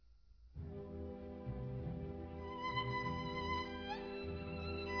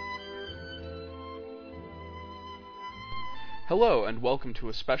Hello, and welcome to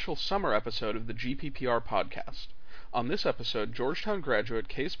a special summer episode of the GPPR podcast. On this episode, Georgetown graduate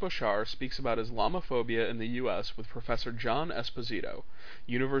Case Boesharr speaks about Islamophobia in the U.S. with Professor John Esposito,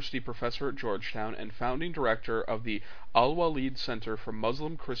 university professor at Georgetown and founding director of the Alwaleed Center for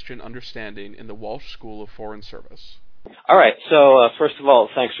Muslim-Christian Understanding in the Walsh School of Foreign Service. All right. So first of all,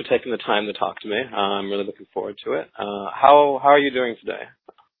 thanks for taking the time to talk to me. I'm really looking forward to it. How are you doing today?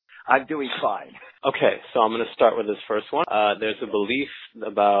 I'm doing fine. Okay, so I'm going to start with this first one. There's a belief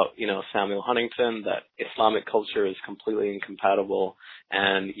about, Samuel Huntington that Islamic culture is completely incompatible,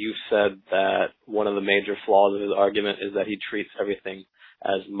 and you said that one of the major flaws of his argument is that he treats everything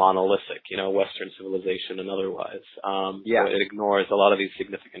as monolithic, Western civilization and otherwise. So it ignores a lot of these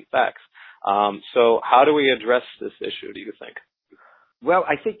significant facts. So how do we address this issue, do you think? Well,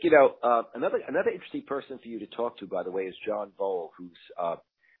 I think, another interesting person for you to talk to, by the way, is John Bowl, who's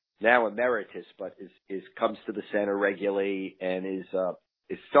now emeritus, but is comes to the center regularly and is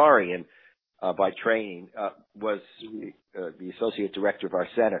historian by training. Was the associate director of our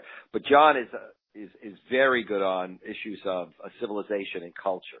center. But John is very good on issues of civilization and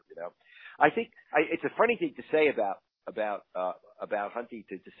culture. I think it's a funny thing to say about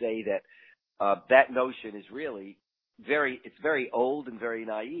Huntington, to say that that notion is really very old and very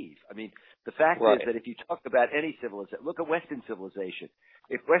naive. I mean, the fact is that if you talk about any civilization, look at Western civilization.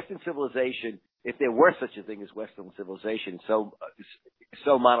 If Western civilization, if there were such a thing as Western civilization, so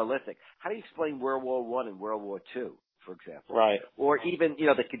monolithic, how do you explain World War I and World War II, for example? Right. Or even,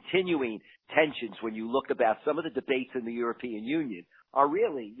 the continuing tensions when you look about some of the debates in the European Union are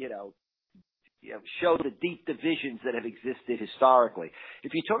really, show the deep divisions that have existed historically.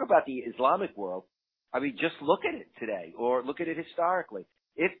 If you talk about the Islamic world, I mean, just look at it today or look at it historically.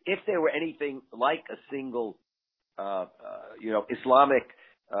 If there were anything like a single, Islamic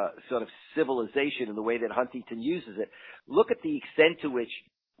sort of civilization in the way that Huntington uses it, look at the extent to which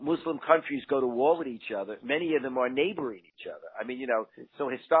Muslim countries go to war with each other. Many of them are neighboring each other. I mean, so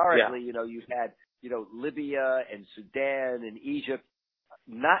historically, you've had, Libya and Sudan and Egypt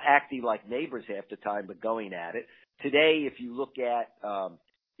not acting like neighbors half the time, but going at it. Today, if you look at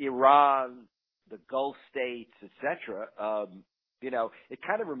Iran, the Gulf states, etc., it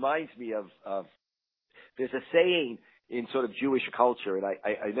kind of reminds me of there's a saying in sort of Jewish culture, and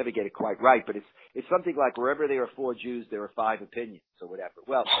I never get it quite right, but it's something like wherever there are 4 Jews, there are 5 opinions or whatever.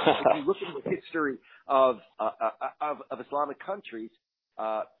 Well, if you look at the history of Islamic countries,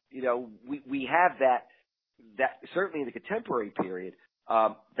 we have that certainly in the contemporary period,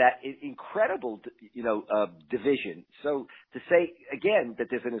 that incredible, division. So to say again that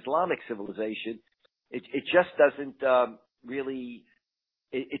there's an Islamic civilization, it just doesn't really,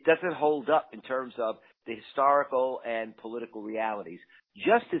 it doesn't hold up in terms of the historical and political realities.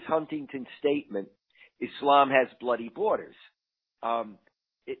 Just as Huntington's statement, Islam has bloody borders.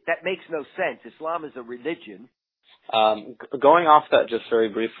 That makes no sense. Islam is a religion. Going off that just very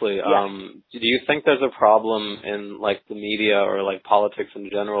briefly, do you think there's a problem in the media or politics in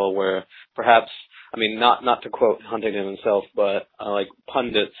general where perhaps, I mean, not to quote Huntington himself, but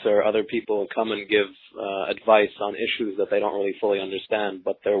pundits or other people come and give advice on issues that they don't really fully understand,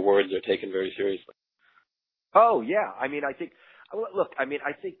 but their words are taken very seriously? Oh yeah, I mean, I think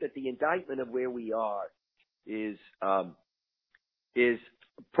that the indictment of where we are is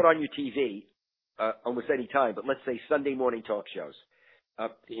put on your TV almost any time, but let's say Sunday morning talk shows.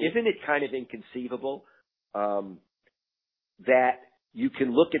 Isn't it kind of inconceivable that you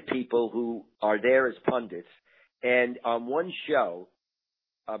can look at people who are there as pundits, and on one show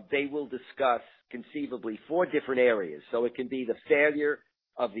they will discuss conceivably 4 different areas. So it can be the failure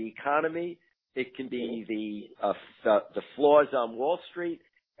of the economy, it can be the flaws on Wall Street,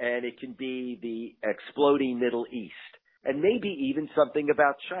 and it can be the exploding Middle East, and maybe even something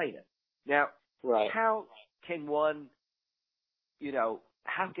about China. Now, how can one,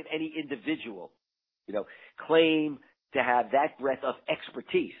 how can any individual, claim to have that breadth of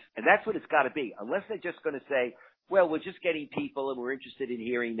expertise? And that's what it's got to be, unless they're just going to say, well, we're just getting people and we're interested in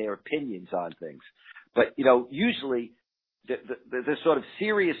hearing their opinions on things. But, usually the sort of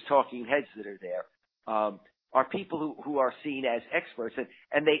serious talking heads that are there are people who are seen as experts.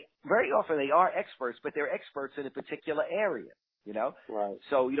 And they very often they are experts, but they're experts in a particular area. Right.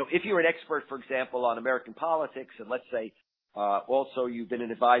 So, if you're an expert, for example, on American politics, and let's say also you've been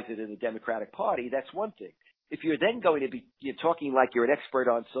an advisor to the Democratic Party, that's one thing. If you're then going to be talking like you're an expert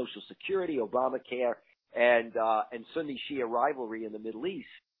on Social Security, Obamacare, and Sunni Shia rivalry in the Middle East,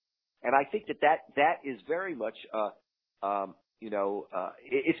 and I think that is very much,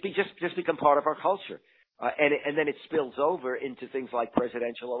 it's just become part of our culture. And then it spills over into things like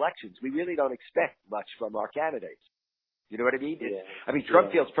presidential elections. We really don't expect much from our candidates. You know what I mean? Yeah. I mean,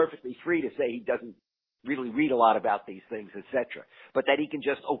 Trump feels perfectly free to say he doesn't really read a lot about these things, etc., but that he can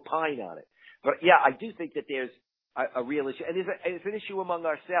just opine on it. But yeah, I do think that there's a real issue, and it's an issue among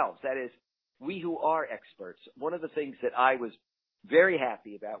ourselves. That is, we who are experts. One of the things that I was very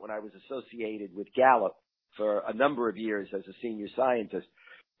happy about when I was associated with Gallup for a number of years as a senior scientist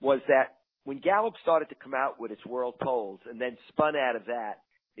was that when Gallup started to come out with its world polls and then spun out of that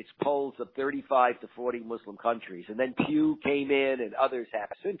its polls of 35 to 40 Muslim countries, and then Pew came in and others have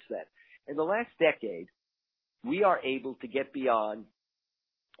since then. In the last decade, we are able to get beyond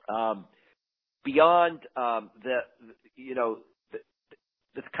the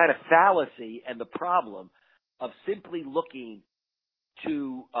kind of fallacy and the problem of simply looking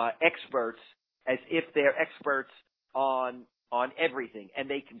to experts as if they're experts on everything and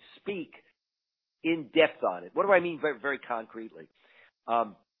they can speak in depth on it. What do I mean very, very concretely?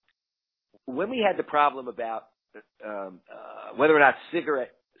 When we had the problem about whether or not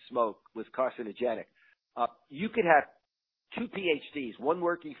cigarette smoke was carcinogenic, you could have two PhDs, one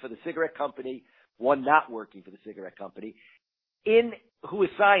working for the cigarette company, one not working for the cigarette company, who is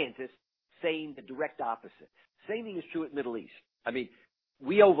scientists saying the direct opposite. Same thing is true at Middle East. I mean,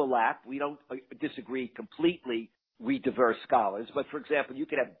 we overlap. We don't disagree completely, we diverse scholars. But, for example, you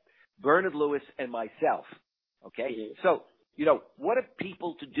could have Bernard Lewis and myself, okay? Mm-hmm. So, what are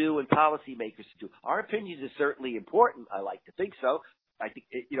people to do and policymakers to do? Our opinions are certainly important. I like to think so. I think,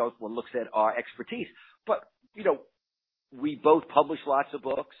 if one looks at our expertise. But, we both publish lots of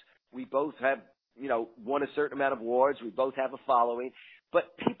books. We both have, won a certain amount of awards. We both have a following.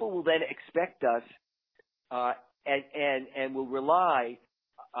 But people will then expect us and will rely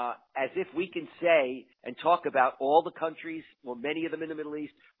as if we can say and talk about all the countries, or many of them in the Middle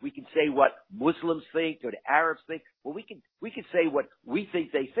East. We can say what Muslims think or the Arabs think. Well, we can say what we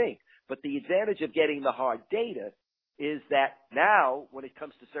think they think. But the advantage of getting the hard data is that now, when it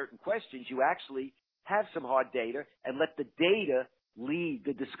comes to certain questions, you actually have some hard data and let the data lead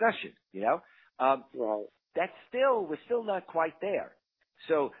the discussion. Right. We're still not quite there.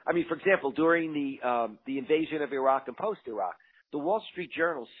 So, I mean, for example, during the invasion of Iraq and post-Iraq, the Wall Street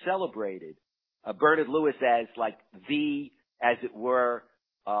Journal celebrated Bernard Lewis as as it were,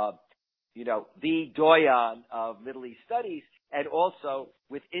 the doyen of Middle East studies, and also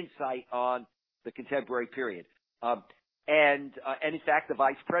with insight on the contemporary period. And in fact, the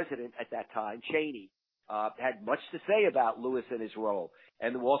vice president at that time, Cheney, had much to say about Lewis and his role.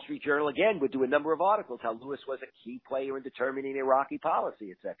 And the Wall Street Journal, again, would do a number of articles how Lewis was a key player in determining Iraqi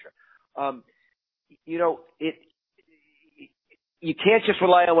policy, etc. You can't just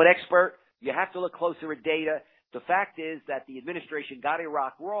rely on one expert. You have to look closer at data. The fact is that the administration got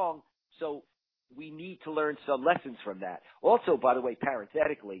Iraq wrong, so we need to learn some lessons from that. Also, by the way,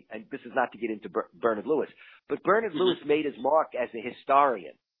 parenthetically, and this is not to get into Bernard Lewis, but Bernard Lewis made his mark as a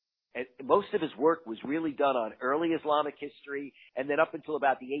historian. And most of his work was really done on early Islamic history and then up until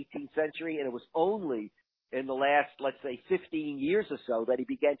about the 18th century, and it was only in the last, let's say, 15 years or so that he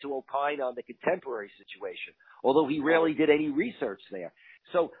began to opine on the contemporary situation, although he rarely did any research there.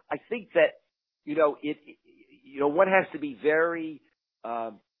 So I think that, one has to be very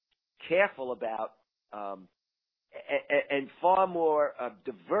careful about and far more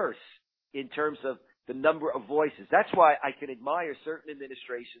diverse in terms of the number of voices. That's why I can admire certain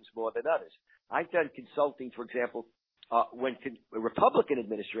administrations more than others. I've done consulting, for example, when Republican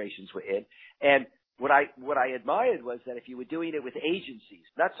administrations were in, and what I admired was that if you were doing it with agencies,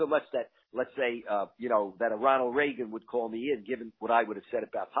 not so much that, let's say, that a Ronald Reagan would call me in, given what I would have said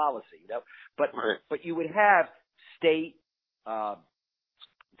about policy, but you would have state,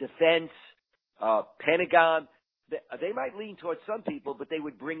 defense, Pentagon. They might lean towards some people, but they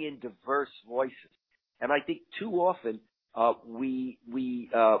would bring in diverse voices. And I think too often we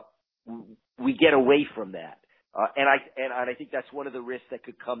get away from that, and I think that's one of the risks that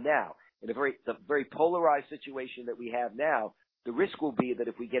could come now. In the very polarized situation that we have now, the risk will be that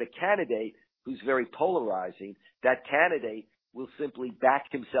if we get a candidate who's very polarizing, that candidate will simply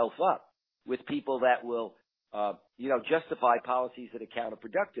back himself up with people that will, justify policies that are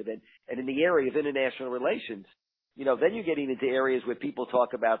counterproductive. And in the area of international relations, then you're getting into areas where people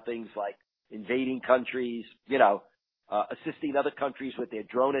talk about things like invading countries, assisting other countries with their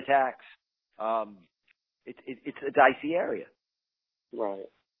drone attacks. It's a dicey area. Right.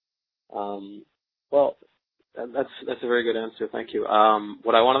 Well, that's a very good answer. Thank you.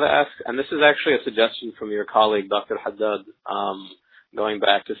 What I wanted to ask, and this is actually a suggestion from your colleague, Dr. Haddad, going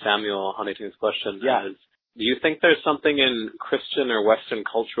back to Samuel Huntington's question, is, do you think there's something in Christian or Western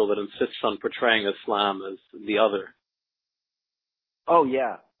culture that insists on portraying Islam as the other? Oh,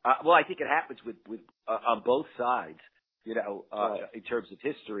 yeah. Well, I think it happens with on both sides. in terms of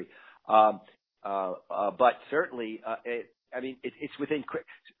history. But certainly, it's within.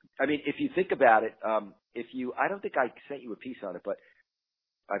 I mean, if you think about it, I don't think I sent you a piece on it, but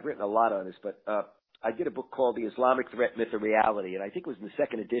I've written a lot on this. But I did a book called The Islamic Threat, Myth, and Reality, and I think it was in the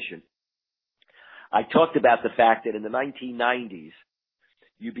second edition. I talked about the fact that in the 1990s,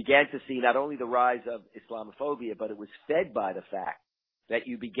 you began to see not only the rise of Islamophobia, but it was fed by the fact that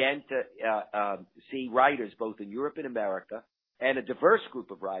you began to see writers both in Europe and America, and a diverse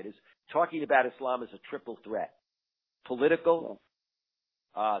group of writers, talking about Islam as a triple threat: political,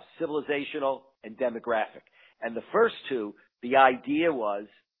 civilizational, and demographic. And the first two, the idea was,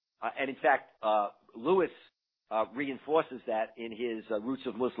 and in fact, Lewis reinforces that in his Roots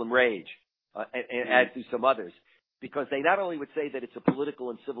of Muslim Rage, and as do some others, because they not only would say that it's a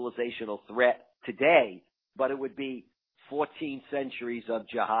political and civilizational threat today, but it would be 14 centuries of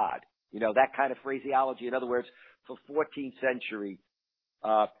jihad. That kind of phraseology. In other words, for 14 centuries,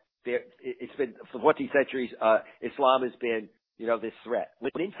 Islam has been, this threat.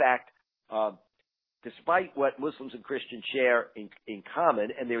 When in fact, despite what Muslims and Christians share in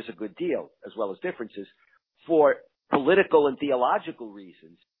common, and there's a good deal as well as differences, for political and theological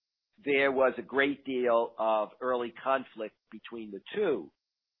reasons, there was a great deal of early conflict between the two.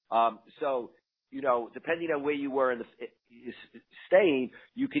 So, depending on where you were staying,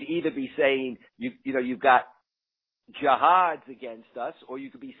 you could either be saying, you've got jihads against us, or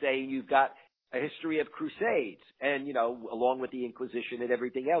you could be saying you've got a history of crusades and, along with the Inquisition and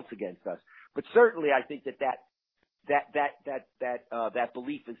everything else against us. But certainly I think that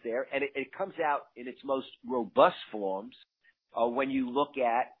belief is there, and it comes out in its most robust forms when you look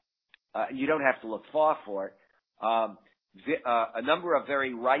at, you don't have to look far for it, a number of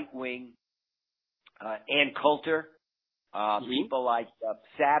very right-wing Ann Coulter, people like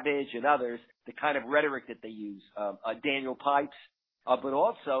Savage and others, the kind of rhetoric that they use, Daniel Pipes, but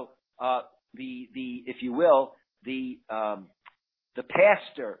also if you will, the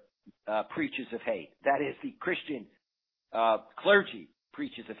pastor preachers of hate. That is, the Christian clergy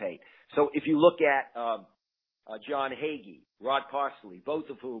preachers of hate. So if you look at John Hagee, Rod Parsley, both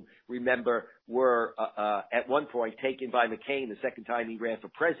of whom, remember, were at one point taken by McCain the second time he ran for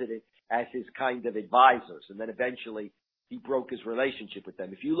president as his kind of advisors, and then eventually he broke his relationship with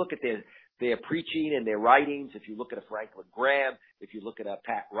them. If you look at their preaching and their writings, if you look at a Franklin Graham, if you look at a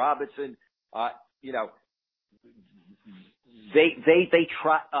Pat Robertson, they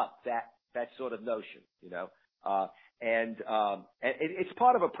trot up that sort of notion, and it's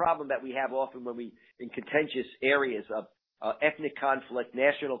part of a problem that we have often when we in contentious areas of ethnic conflict,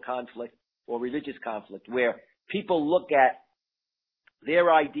 national conflict, or religious conflict, where people look at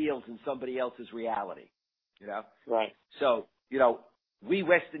their ideals in somebody else's reality, Right. So, we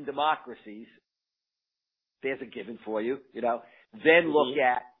Western democracies, there's a given for you, then look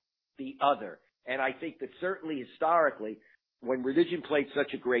at the other. And I think that certainly historically, when religion played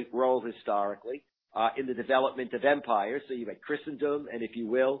such a great role historically in the development of empires, so you've had Christendom and, if you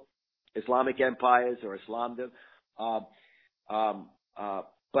will, Islamic empires or Islamdom,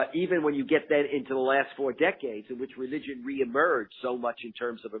 but even when you get then into the last 4 decades in which religion reemerged so much in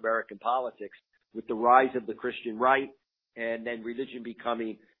terms of American politics with the rise of the Christian right and then religion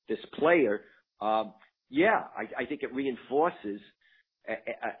becoming this player, I think it reinforces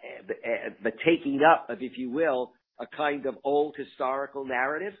the taking up of, if you will, a kind of old historical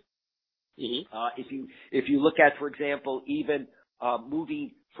narrative. If you look at, for example, even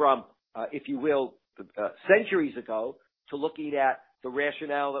moving from, if you will, centuries ago to looking at the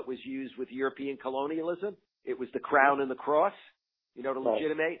rationale that was used with European colonialism, it was the crown and the cross, to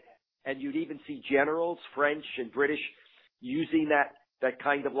legitimate. And you'd even see generals, French and British, using that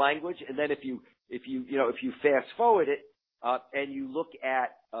kind of language. And then if you fast forward it and you look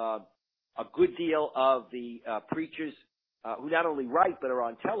at a good deal of the preachers who not only write but are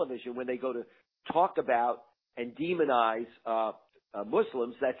on television, when they go to talk about and demonize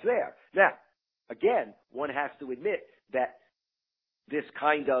Muslims, that's there. Now, again, one has to admit that this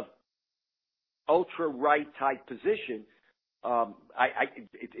kind of ultra-right type position,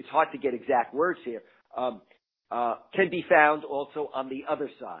 it's hard to get exact words here, can be found also on the other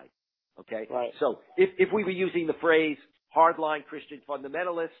side. Okay? Right. So if we were using the phrase hardline Christian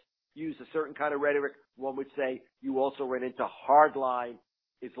fundamentalists, use a certain kind of rhetoric, one would say you also run into hardline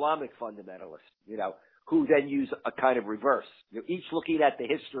Islamic fundamentalists, who then use a kind of reverse. Each looking at the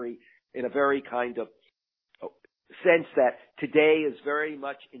history in a very kind of sense that today is very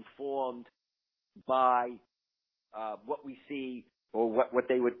much informed by what we see or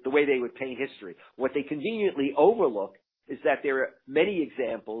the way they would paint history. What they conveniently overlook is that there are many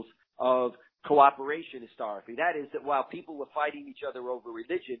examples of cooperation historically. That is that while people were fighting each other over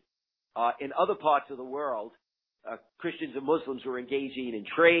religion, in other parts of the world, Christians and Muslims were engaging in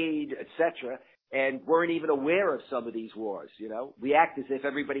trade, etc., and weren't even aware of some of these wars. We act as if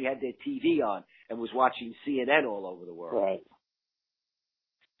everybody had their TV on and was watching CNN all over the world. Right.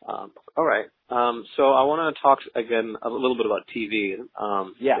 All right. So I want to talk again a little bit about TV.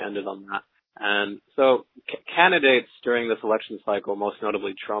 Yeah. We ended on that. And so candidates during this election cycle, most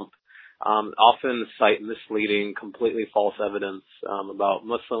notably Trump, often cite misleading, completely false evidence about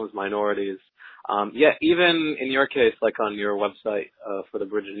Muslims, minorities. Yet even in your case, like on your website for the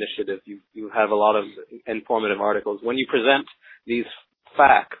Bridge Initiative, you have a lot of informative articles. When you present these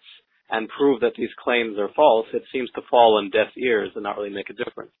facts and prove that these claims are false, it seems to fall on deaf ears and not really make a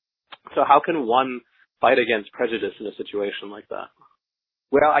difference. So how can one fight against prejudice in a situation like that?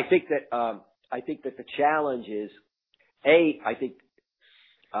 Well, I think that the challenge is,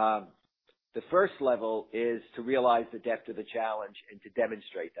 the first level is to realize the depth of the challenge and to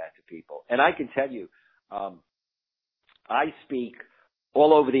demonstrate that to people. And I can tell you, I speak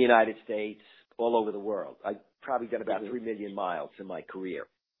all over the United States, all over the world. I've probably done about 3 million miles in my career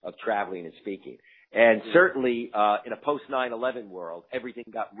of traveling and speaking. And certainly, in a post 9/11 world, everything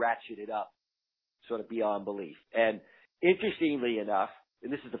got ratcheted up sort of beyond belief. And interestingly enough,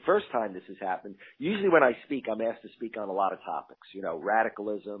 and this is the first time this has happened, usually when I speak, I'm asked to speak on a lot of topics,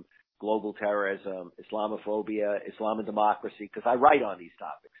 radicalism, global terrorism, Islamophobia, Islam and democracy, because I write on these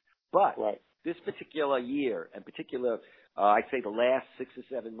topics. But this particular year, in particular, I'd say the last 6 or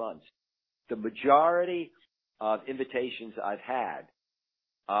 7 months, the majority of invitations I've had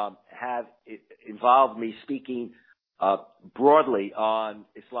have involved me speaking broadly on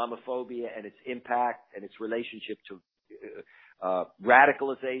Islamophobia and its impact and its relationship to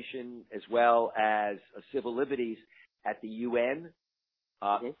radicalization as well as civil liberties at the UN,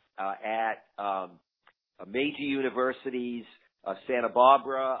 at major universities, Santa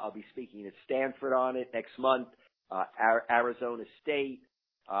Barbara. I'll be speaking at Stanford on it next month, Arizona State,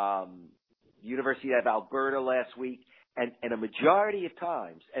 University of Alberta last week, and a majority of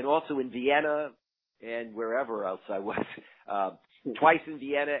times, and also in Vienna and wherever else I was, twice in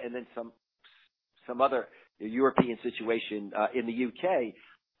Vienna and then some other European situation in the UK,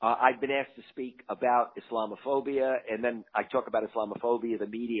 I've been asked to speak about Islamophobia, and then I talk about Islamophobia, the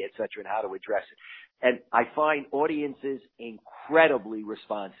media, et cetera, and how to address it. And I find audiences incredibly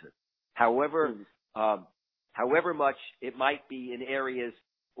responsive. However much it might be in areas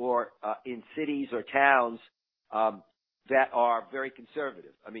or in cities or towns that are very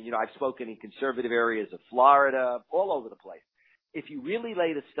conservative. I mean, I've spoken in conservative areas of Florida, all over the place. If you really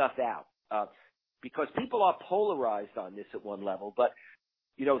lay the stuff out, because people are polarized on this at one level, but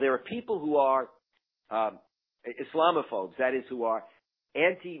there are people who are Islamophobes, that is, who are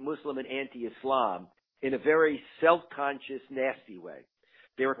anti-Muslim and anti-Islam in a very self-conscious, nasty way.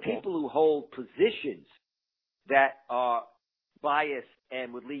 There are people who hold positions that are biased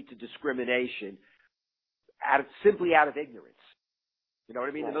and would lead to discrimination simply out of ignorance. You know what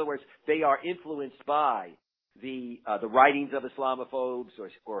I mean? In other words, they are influenced by the writings of Islamophobes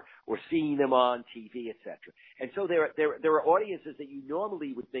or seeing them on TV, etc. And so there are audiences that you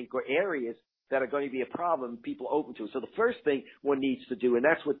normally would think are areas that are going to be a problem, people open to. So the first thing one needs to do, and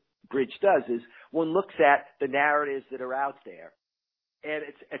that's what Bridge does, is one looks at the narratives that are out there and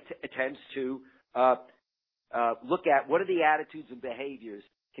it attempts to look at what are the attitudes and behaviors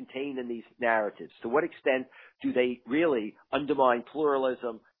contained in these narratives. To what extent do they really undermine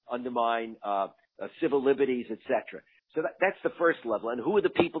pluralism, undermine civil liberties, etc. So that's the first level. And who are the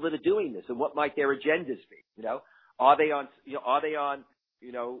people that are doing this, and what might their agendas be? Are they on?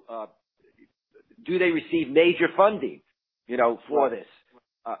 Do they receive major funding? For this,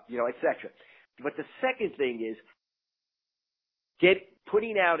 etc. But the second thing is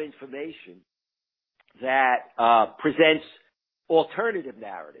putting out information that presents alternative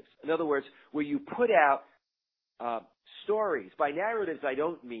narratives. In other words, where you put out stories. By narratives, I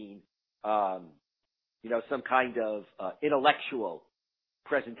don't mean some kind of intellectual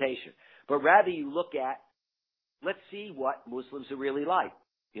presentation, but rather you look at, let's see what Muslims are really like.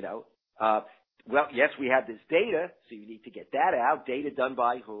 Well, yes, we have this data, so you need to get that out. Data done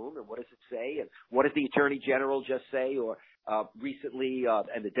by whom, and what does it say, and what does the Attorney General just say, or recently,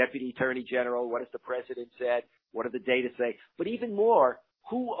 and the Deputy Attorney General, what has the President said, what do the data say? But even more,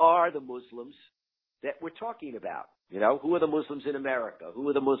 who are the Muslims that we're talking about? Who are the Muslims in America? Who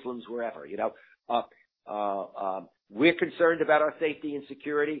are the Muslims wherever? We're concerned about our safety and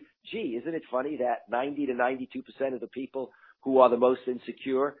security. Gee, isn't it funny that 90 to 92% of the people who are the most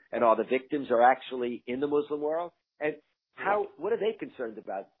insecure and are the victims are actually in the Muslim world? And What are they concerned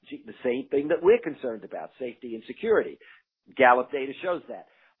about? The same thing that we're concerned about, safety and security. Gallup data shows that.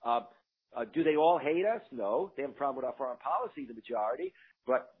 Do they all hate us? No. They have a problem with our foreign policy, the majority.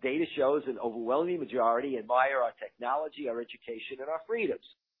 But data shows an overwhelming majority admire our technology, our education, and our freedoms.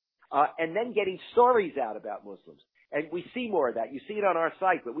 And then getting stories out about Muslims. And we see more of that. You see it on our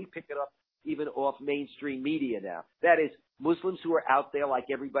site, but we pick it up even off mainstream media now. That is, Muslims who are out there like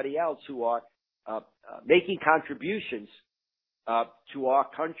everybody else who are making contributions to our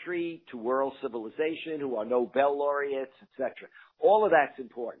country, to world civilization, who are Nobel laureates, etc. All of that's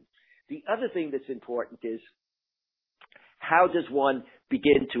important. The other thing that's important is, how does one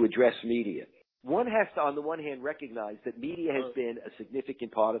begin to address media? One has to, on the one hand, recognize that media has been a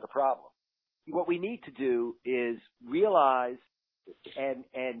significant part of the problem. What we need to do is realize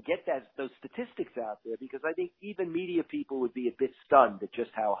and get those statistics out there, because I think even media people would be a bit stunned at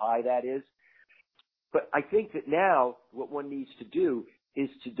just how high that is. But I think that now what one needs to do is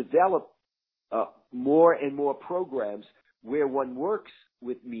to develop more and more programs where one works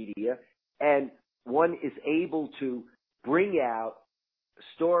with media and one is able to bring out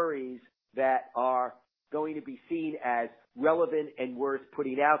stories that are going to be seen as relevant and worth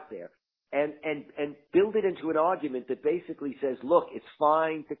putting out there, and build it into an argument that basically says, look, it's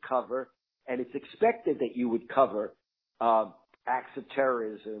fine to cover, and it's expected that you would cover acts of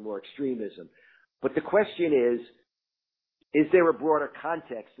terrorism or extremism. But the question is there a broader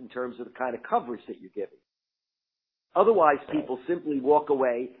context in terms of the kind of coverage that you're giving? Otherwise, people simply walk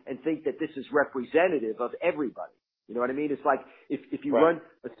away and think that this is representative of everybody. You know what I mean? It's like if you run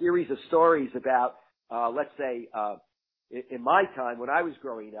a series of stories about, let's say, in my time when I was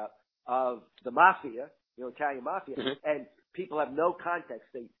growing up, of the mafia, Italian mafia, and people have no context.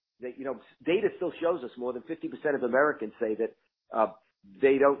 Data still shows us more than 50% of Americans say that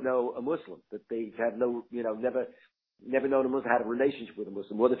they don't know a Muslim, that they have never known a Muslim, had a relationship with a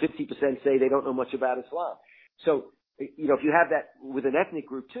Muslim. More than 50% say they don't know much about Islam. So, if you have that with an ethnic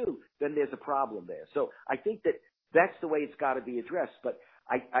group too, then there's a problem there. So I think that that's the way it's got to be addressed. But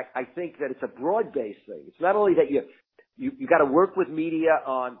I think that it's a broad-based thing. It's not only that you got to work with media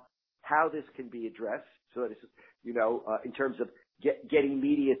on how this can be addressed, so that it's, in terms of getting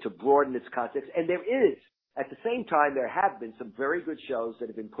media to broaden its context. And there is, at the same time, there have been some very good shows that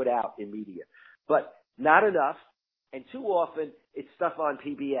have been put out in media, but not enough. And too often, it's stuff on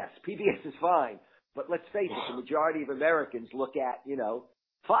PBS. PBS is fine, but let's face it, the majority of Americans look at,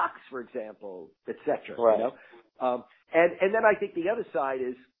 Fox, for example, et cetera. Right. And then I think the other side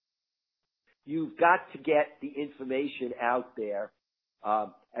is you've got to get the information out there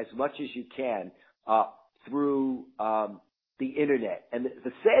as much as you can through the internet. And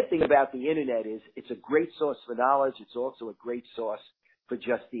the sad thing about the internet is it's a great source for knowledge. It's also a great source for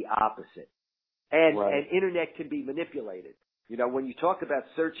just the opposite. And internet can be manipulated. When you talk about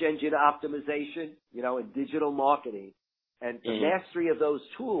search engine optimization, and digital marketing, and the mastery of those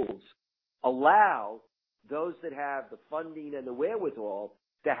tools allow those that have the funding and the wherewithal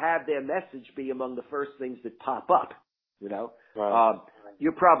to have their message be among the first things that pop up,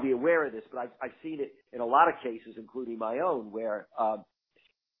 You're probably aware of this, but I've seen it in a lot of cases, including my own, where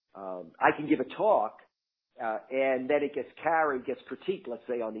I can give a talk and then it gets carried, gets critiqued, let's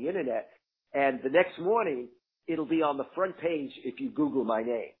say, on the internet, and the next morning it'll be on the front page if you Google my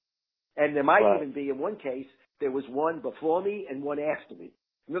name. And there might even be, in one case, there was one before me and one after me.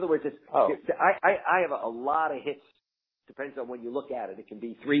 In other words, I have a lot of hits. Depends on when you look at it. It can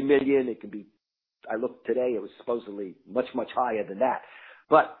be 3 million. It can be, I looked today, it was supposedly much, much higher than that.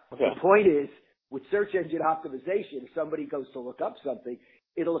 But the point is, with search engine optimization, if somebody goes to look up something,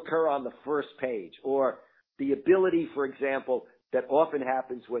 it'll occur on the first page. Or the ability, for example, that often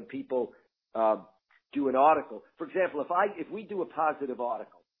happens when people do an article. For example, if we do a positive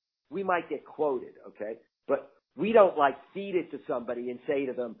article, we might get quoted, okay? But we don't feed it to somebody and say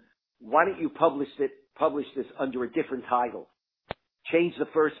to them, why don't you publish this under a different title? Change the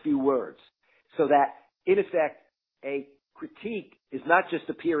first few words. So that, in effect, a critique is not just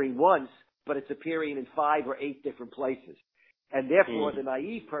appearing once, but it's appearing in 5 or 8 different places. And therefore, the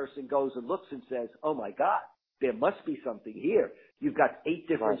naive person goes and looks and says, oh my God, there must be something here. You've got 8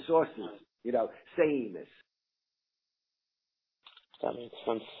 different sources, saying this. That makes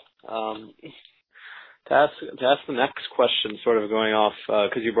sense. To ask the next question, sort of going off,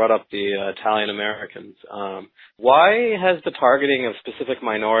 because you brought up the Italian Americans, why has the targeting of specific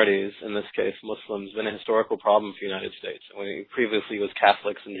minorities, in this case Muslims, been a historical problem for the United States? Previously it was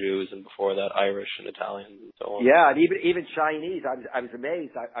Catholics and Jews, and before that Irish and Italians and so on. Yeah, and even Chinese. I was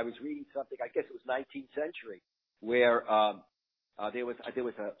amazed. I was reading something, I guess it was 19th century, where There was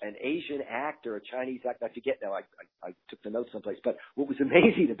an Asian actor, a Chinese actor, I forget now, I took the notes someplace, but what was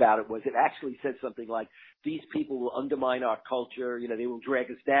amazing about it was it actually said something like, these people will undermine our culture, they will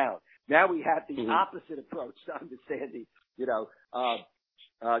drag us down. Now we have the opposite approach to understanding,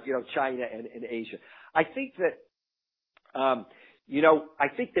 China and Asia. I think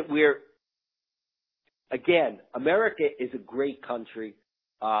that we're, again, America is a great country.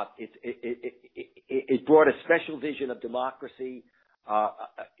 It brought a special vision of democracy.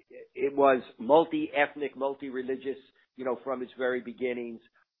 It was multi-ethnic, multi-religious, from its very beginnings.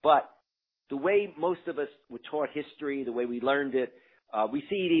 But the way most of us were taught history, the way we learned it, we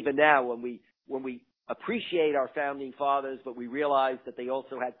see it even now when we appreciate our founding fathers, but we realize that they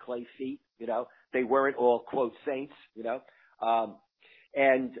also had clay feet. They weren't all quote saints.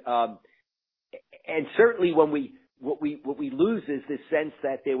 And certainly when what we lose is this sense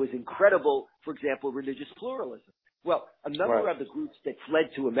that there was incredible, for example, religious pluralism. Well, a number of the groups that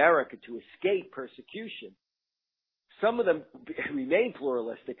fled to America to escape persecution, some of them remained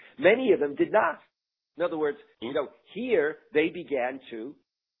pluralistic. Many of them did not. In other words, here they began to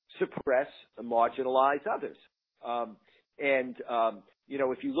suppress and marginalize others.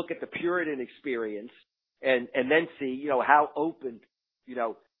 If you look at the Puritan experience and then see, how open,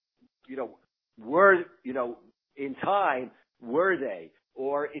 were, in time, were they?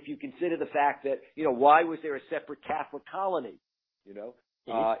 Or if you consider the fact that, why was there a separate Catholic colony,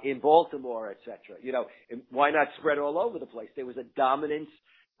 in Baltimore, et cetera, and why not spread all over the place? There was a dominance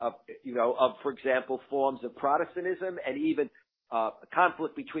of, for example, forms of Protestantism and even a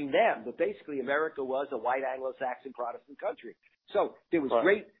conflict between them. But basically America was a white Anglo-Saxon Protestant country. So there was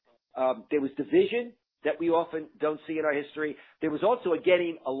there was division that we often don't see in our history. There was also a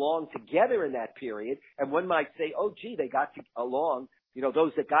getting along together in that period. And one might say, oh, gee, they got along,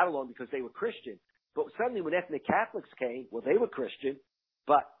 those that got along because they were Christian. But suddenly when ethnic Catholics came, well, they were Christian,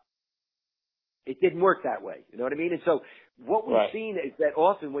 but it didn't work that way. You know what I mean? And so what we've seen is that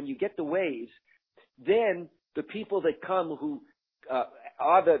often when you get the waves, then the people that come who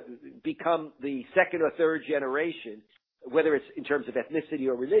become the second or third generation, whether it's in terms of ethnicity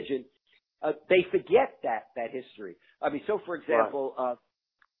or religion, they forget that history. I mean, so for example,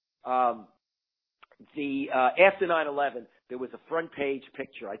 after 9/11, there was a front page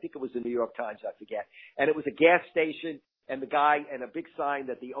picture. I think it was the New York Times, I forget. And it was a gas station and the guy and a big sign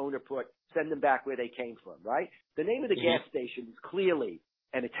that the owner put, send them back where they came from, right? The name of the gas station was clearly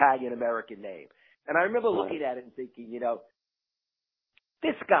an Italian-American name. And I remember looking at it and thinking,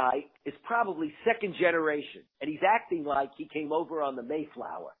 this guy is probably second generation and he's acting like he came over on the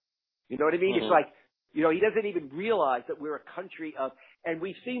Mayflower. You know what I mean? It's like, he doesn't even realize that we're a country of, and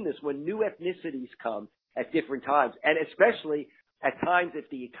we've seen this when new ethnicities come at different times, and especially at times if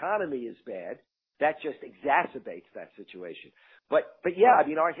the economy is bad, that just exacerbates that situation. But yeah, I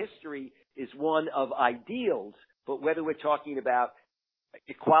mean, our history is one of ideals, but whether we're talking about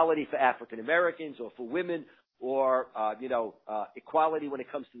equality for African Americans or for women or, equality when it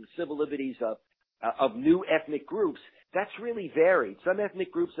comes to the civil liberties of new ethnic groups, that's really varied. Some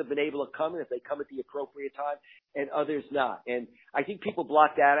ethnic groups have been able to come, and if they come at the appropriate time, and others not. And I think people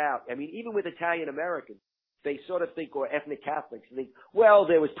block that out. I mean, even with Italian Americans, they sort of think, or ethnic Catholics, think, well,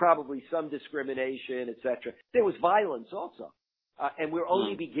 there was probably some discrimination, et cetera. There was violence also. And we're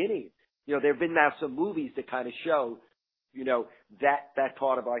only beginning. There have been now some movies that kind of show, that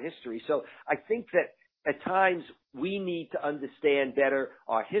part of our history. So I think that at times we need to understand better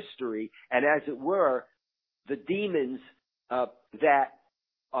our history and, as it were, the demons that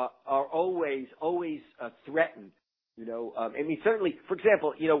are always threatened. I mean, certainly, for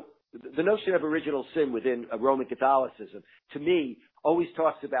example, the notion of original sin within Roman Catholicism, to me, always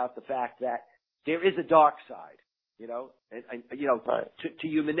talks about the fact that there is a dark side. To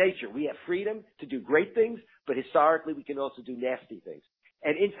human nature, we have freedom to do great things, but historically we can also do nasty things.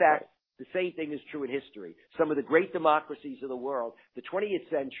 And in fact, the same thing is true in history. Some of the great democracies of the world, the 20th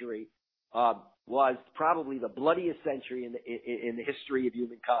century was probably the bloodiest century in the history of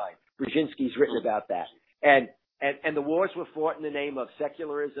humankind. Brzezinski's written about that. And the wars were fought in the name of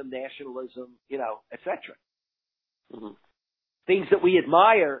secularism, nationalism, et cetera. Things that we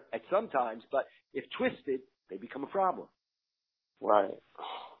admire at some times, but if twisted, they become a problem. Right.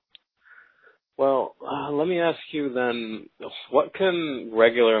 Well, let me ask you then, what can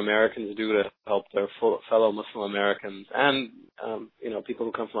regular Americans do to help their fellow Muslim Americans and, people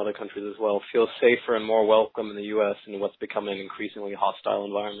who come from other countries as well feel safer and more welcome in the U.S. in what's becoming an increasingly hostile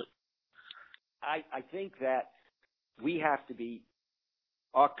environment? I think that we have to be,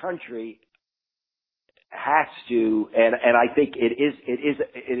 our country has to, and I think it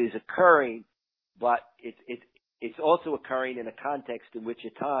is occurring, but it's also occurring in a context in which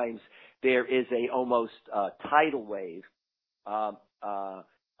at times there is a almost tidal wave of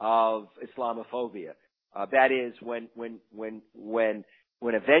Islamophobia. That is when an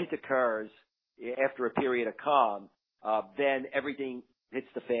event occurs after a period of calm, then everything hits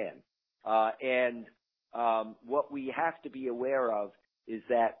the fan. And what we have to be aware of is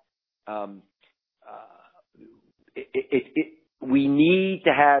that we need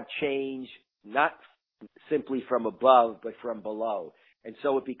to have change, not simply from above, but from below. And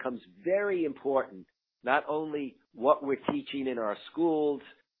so it becomes very important, not only what we're teaching in our schools,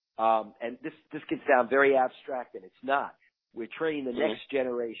 and this can sound very abstract, and it's not. We're training the next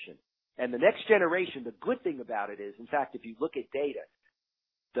generation. And the next generation, the good thing about it is, in fact, if you look at data,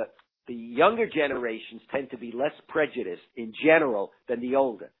 the younger generations tend to be less prejudiced in general than the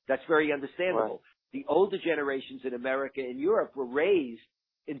older. That's very understandable. Right. The older generations in America and Europe were raised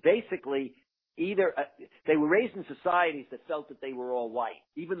in basically either they were raised in societies that felt that they were all white.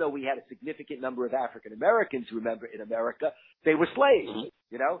 Even though we had a significant number of African Americans, remember, in America, they were slaves,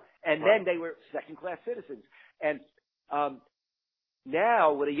 you know, and then they were second-class citizens. And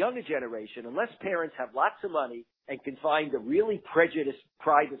now with a younger generation, unless parents have lots of money and can find a really prejudiced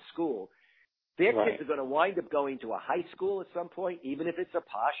private school, their kids are going to wind up going to a high school at some point, even if it's a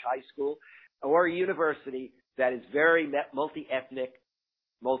posh high school, or a university that is very multi-ethnic,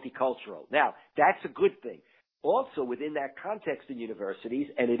 multicultural. Now, that's a good thing. Also, within that context in universities,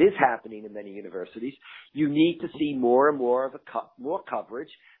 and it is happening in many universities, you need to see more and more of more coverage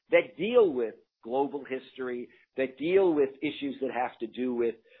that deal with global history, that deal with issues that have to do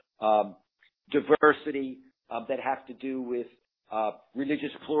with diversity, that have to do with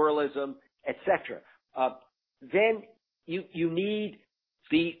religious pluralism, etc. Then you need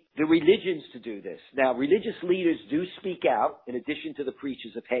the religions to do this. Now, religious leaders do speak out in addition to the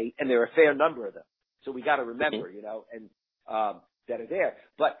preachers of hate, and there are a fair number of them. So we got to remember, you know, and that are there.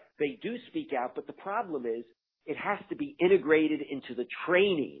 But they do speak out. But the problem is, it has to be integrated into the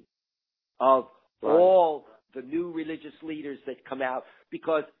training of all the new religious leaders that come out.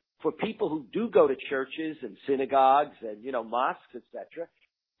 Because for people who do go to churches and synagogues and, you know, mosques, etc.,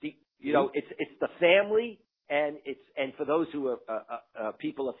 you know, it's the family. And for those who are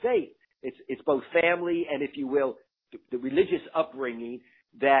people of faith, it's both family and, if you will, the religious upbringing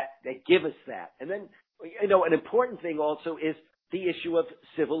that give us that. And then, you know, an important thing also is the issue of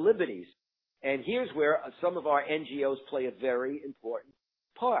civil liberties. And here's where some of our NGOs play a very important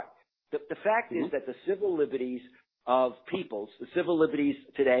part. The fact is that the civil liberties of peoples, the civil liberties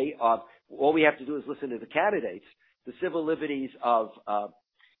today of, all we have to do is listen to the candidates, the civil liberties of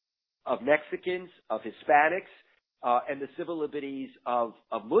Mexicans, of Hispanics, and the civil liberties of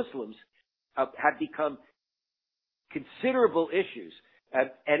Muslims have become considerable issues. And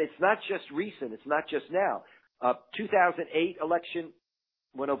it's not just recent. It's not just now. 2008 election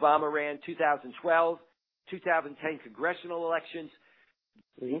when Obama ran, 2012, 2010 congressional elections.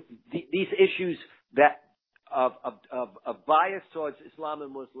 These issues that of bias towards Islam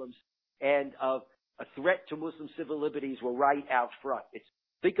and Muslims and of a threat to Muslim civil liberties were right out front.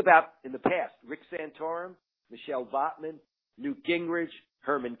 Think about in the past, Rick Santorum, Michelle Bachmann, Newt Gingrich,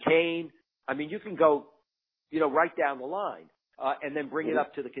 Herman Cain. I mean, you can go, you know, right down the line, and then bring it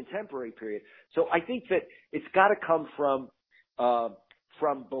up to the contemporary period. So I think that it's got to come from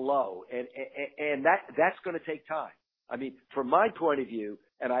below, and that's going to take time. I mean, from my point of view,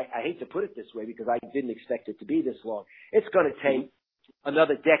 and I hate to put it this way because I didn't expect it to be this long, it's going to take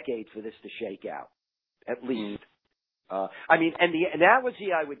another decade for this to shake out, at least. I mean, and the analogy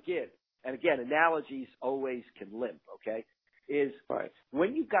I would give, and again, analogies always can limp, okay, is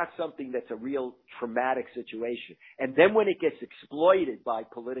when you've got something that's a real traumatic situation, and then when it gets exploited by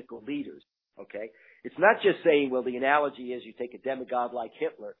political leaders, okay, it's not just saying, well, the analogy is you take a demagogue like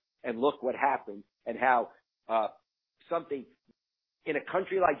Hitler and look what happened and how something in a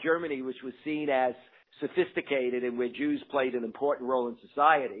country like Germany, which was seen as sophisticated and where Jews played an important role in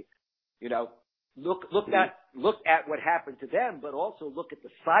society, you know, look at what happened to them, but also look at the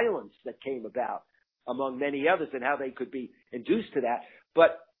silence that came about among many others and how they could be induced to that.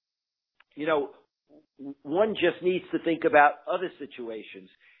 But, you know, one just needs to think about other situations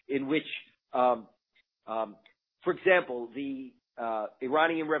in which, for example, the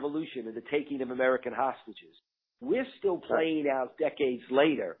Iranian Revolution and the taking of American hostages. We're still playing out decades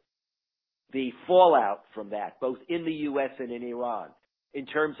later the fallout from that, both in the U.S. and in Iran, in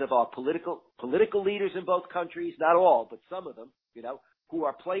terms of our political leaders in both countries, not all, but some of them, you know, who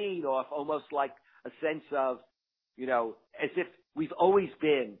are playing off almost like a sense of, you know, as if we've always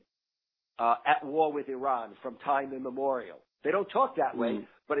been at war with Iran from time immemorial. They don't talk that way,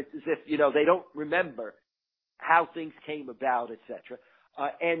 but it's as if, you know, they don't remember how things came about, etc.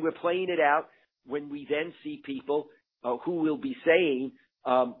 And we're playing it out when we then see people who will be saying,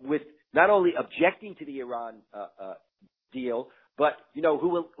 with not only objecting to the Iran deal, but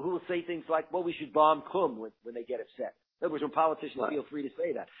who will say things like, "Well, we should bomb Qum" when they get upset. In other words, when politicians feel free to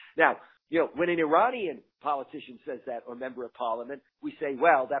say that. Now, when an Iranian politician says that, or member of parliament, we say,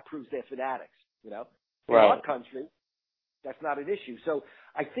 "Well, that proves they're fanatics." In our country, that's not an issue. So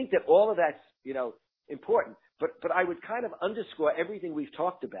I think that all of that's important. But I would kind of underscore everything we've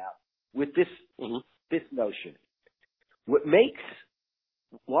talked about with this this notion.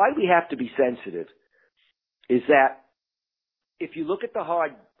 Why we have to be sensitive is that if you look at the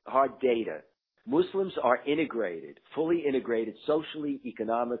hard data, Muslims are fully integrated socially,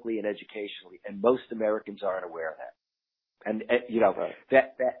 economically, and educationally, and most Americans aren't aware of that. And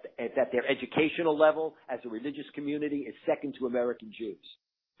that their educational level as a religious community is second to American Jews.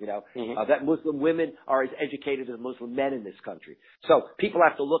 That Muslim women are as educated as Muslim men in this country. So people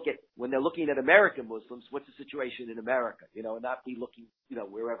have to look at, when they're looking at American Muslims, what's the situation in America, and not be looking,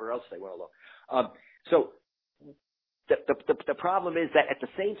 wherever else they want to look. So the problem is that at the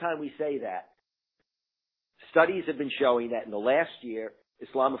same time we say that, studies have been showing that in the last year,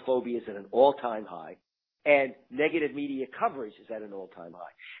 Islamophobia is at an all-time high, and negative media coverage is at an all-time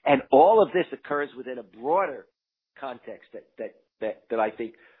high. And all of this occurs within a broader context that I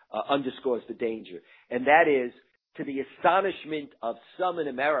think underscores the danger. And that is, to the astonishment of some in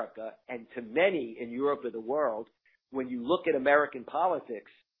America and to many in Europe or the world, when you look at American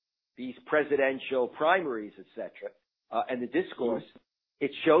politics, these presidential primaries, etc., and the discourse,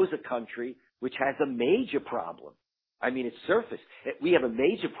 it shows a country which has a major problem. I mean, it's surfaced. We have a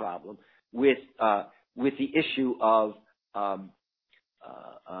major problem with the issue of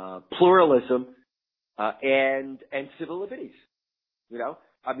pluralism and civil liberties.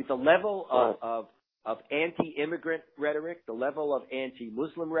 I mean, the level of anti-immigrant rhetoric, the level of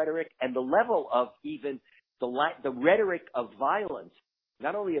anti-Muslim rhetoric, and the level of even the rhetoric of violence,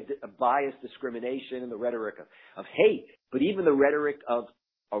 not only of bias, discrimination, and the rhetoric of hate, but even the rhetoric of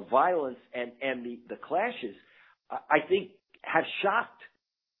violence and the clashes, I think have shocked,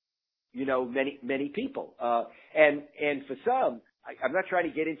 many people. And for some, I'm not trying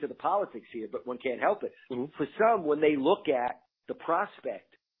to get into the politics here, but one can't help it. For some, when they look at the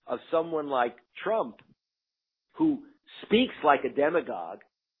prospect of someone like Trump, who speaks like a demagogue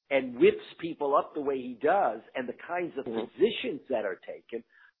and whips people up the way he does, and the kinds of positions that are taken,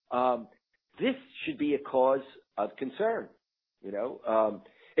 this should be a cause of concern.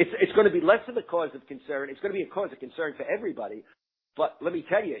 It's going to be less of a cause of concern. It's going to be a cause of concern for everybody. But let me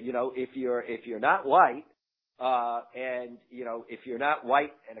tell you, if you're not white, and if you're not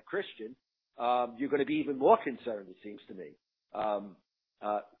white and a Christian, you're going to be even more concerned, it seems to me,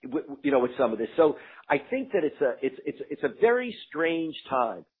 with some of this. So I think that it's a very strange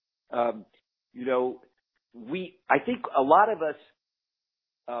time. I think a lot of us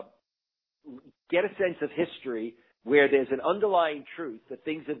get a sense of history where there's an underlying truth that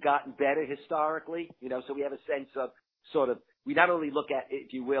things have gotten better historically. So we have a sense of we not only look at,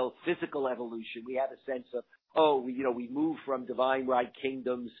 if you will, physical evolution, we have a sense of, we move from divine right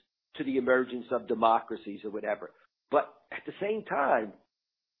kingdoms to the emergence of democracies or whatever. But at the same time,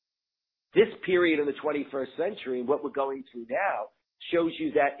 this period in the 21st century and what we're going through now shows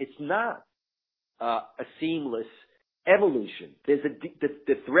you that it's not a seamless evolution. There's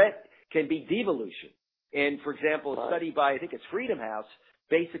the threat can be devolution. And for example, a study by, I think it's Freedom House,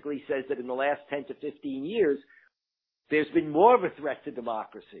 basically says that in the last 10 to 15 years, there's been more of a threat to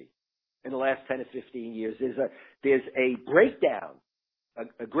democracy in the last 10 to 15 years. There's a breakdown,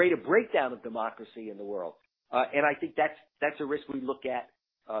 a greater breakdown of democracy in the world. And I think that's a risk we look at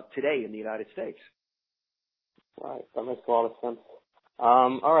today in the United States. Right. That makes a lot of sense.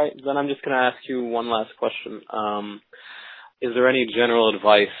 All right. Then I'm just going to ask you one last question. Is there any general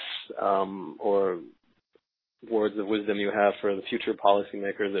advice or words of wisdom you have for the future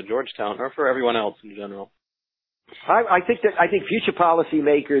policymakers at Georgetown or for everyone else in general? I think future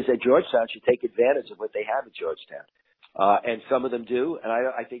policymakers at Georgetown should take advantage of what they have at Georgetown. And some of them do, and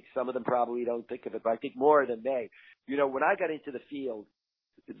I think some of them probably don't think of it, but I think more of them may. When I got into the field,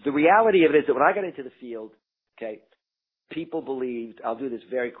 the reality of it is that when I got into the field, people believed, I'll do this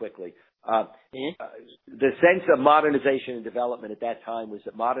very quickly, the sense of modernization and development at that time was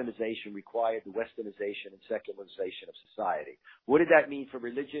that modernization required the westernization and secularization of society. What did that mean for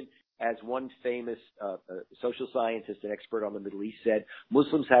religion? As one famous social scientist and expert on the Middle East said,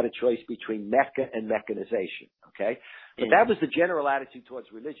 Muslims had a choice between Mecca and Meccanization. But that was the general attitude towards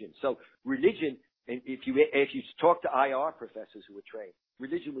religion. So religion, and if you talk to IR professors who were trained,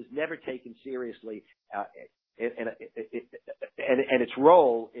 religion was never taken seriously and its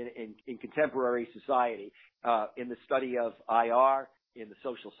role in contemporary society, in the study of IR, in the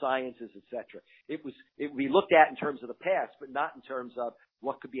social sciences, etc. We looked at in terms of the past, but not in terms of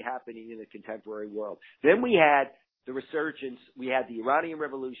what could be happening in the contemporary world. Then we had the resurgence. We had the Iranian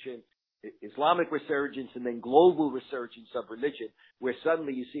Revolution, Islamic resurgence, and then global resurgence of religion, where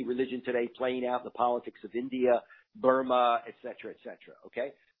suddenly you see religion today playing out in the politics of India, Burma, et cetera,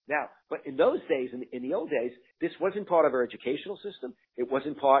 okay? Now, but in those days, in the old days, this wasn't part of our educational system. It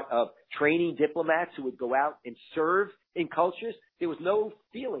wasn't part of training diplomats who would go out and serve in cultures. There was no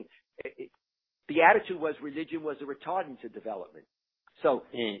feeling. The attitude was religion was a retardant to development. So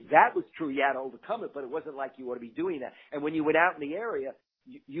that was true. You had to overcome it, but it wasn't like you ought to be doing that. And when you went out in the area,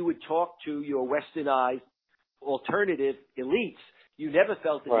 you would talk to your westernized alternative elites. You never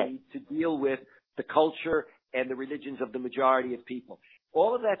felt the need to deal with the culture and the religions of the majority of people.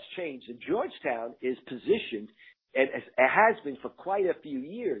 All of that's changed, and Georgetown is positioned, and it has been for quite a few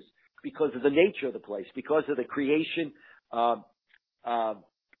years, because of the nature of the place, because of the creation by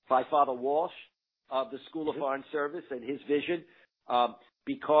Father Walsh of the School of Foreign Service and his vision,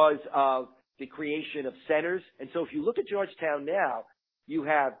 because of the creation of centers. And so if you look at Georgetown now, you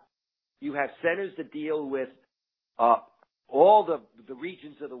have centers that deal with all the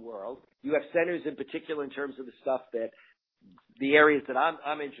regions of the world. You have centers in particular in terms of the stuff that the areas that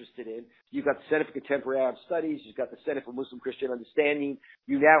I'm interested in. You've got the Center for Contemporary Arab Studies. You've got the Center for Muslim Christian Understanding.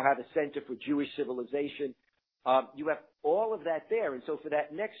 You now have a Center for Jewish Civilization. You have all of that there. And so for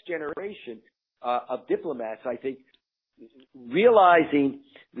that next generation of diplomats, I think realizing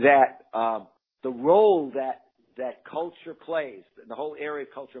that the role that culture plays, the whole area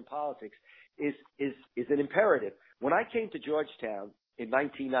of culture and politics, is an imperative. When I came to Georgetown in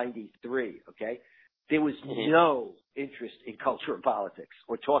 1993, okay, there was no interest in culture and politics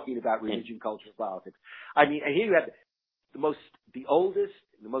or talking about religion, culture, and politics. I mean, and here you have the oldest,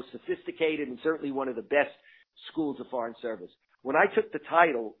 the most sophisticated, and certainly one of the best schools of foreign service. When I took the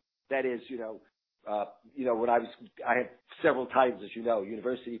title, that is, when I had several titles, as you know,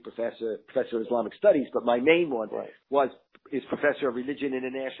 university professor of Islamic Studies, but my main one is professor of religion and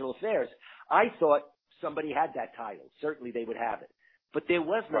international affairs. I thought somebody had that title. Certainly they would have it, but there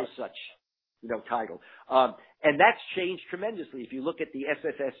was no such, title. And that's changed tremendously. If you look at the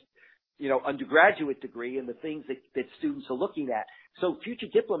SSS, undergraduate degree and the things that students are looking at. So future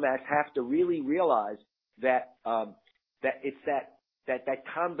diplomats have to really realize that it's that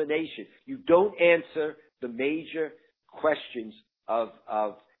combination. You don't answer the major questions of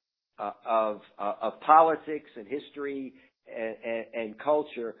politics and history and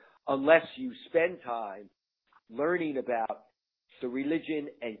culture unless you spend time learning about the religion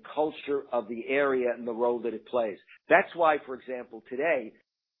and culture of the area and the role that it plays. That's why, for example, today,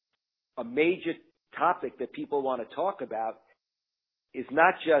 a major topic that people want to talk about is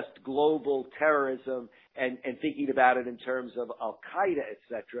not just global terrorism and thinking about it in terms of Al-Qaeda, et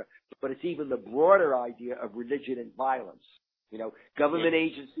cetera, but it's even the broader idea of religion and violence. Government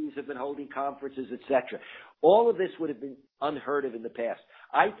agencies have been holding conferences, et cetera. All of this would have been unheard of in the past.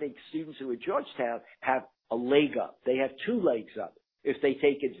 I think students who are at Georgetown have a leg up. They have two legs up if they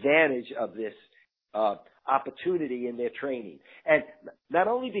take advantage of this opportunity in their training. And not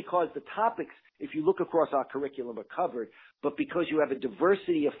only because the topics, if you look across our curriculum, are covered, but because you have a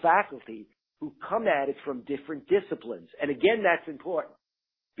diversity of faculty who come at it from different disciplines. And again, that's important,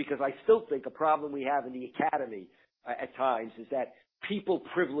 because I still think a problem we have in the academy at times is that people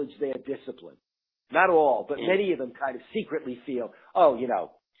privilege their discipline. Not all, but many of them kind of secretly feel,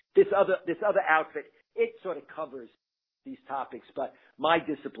 this other outfit, it sort of covers these topics, but my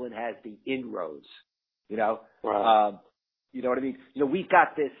discipline has the inroads, Right. You know what I mean? We've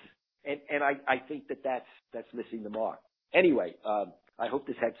got this, and I think that's missing the mark. Anyway, I hope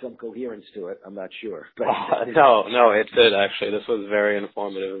this had some coherence to it. I'm not sure. But No, it did, actually. This was very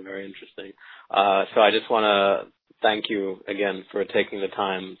informative and very interesting. So I just want to thank you again for taking the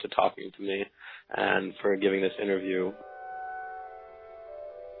time to talking to me and for giving this interview.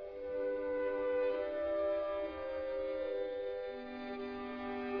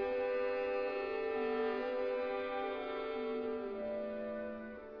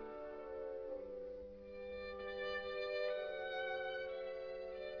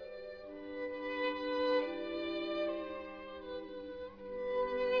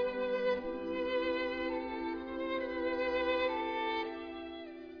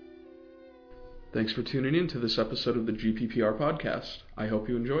 Thanks for tuning in to this episode of the GPPR podcast. I hope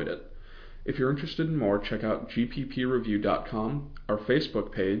you enjoyed it. If you're interested in more, check out gppreview.com, our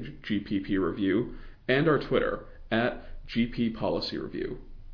Facebook page, GPP Review, and our Twitter, @GP Policy Review.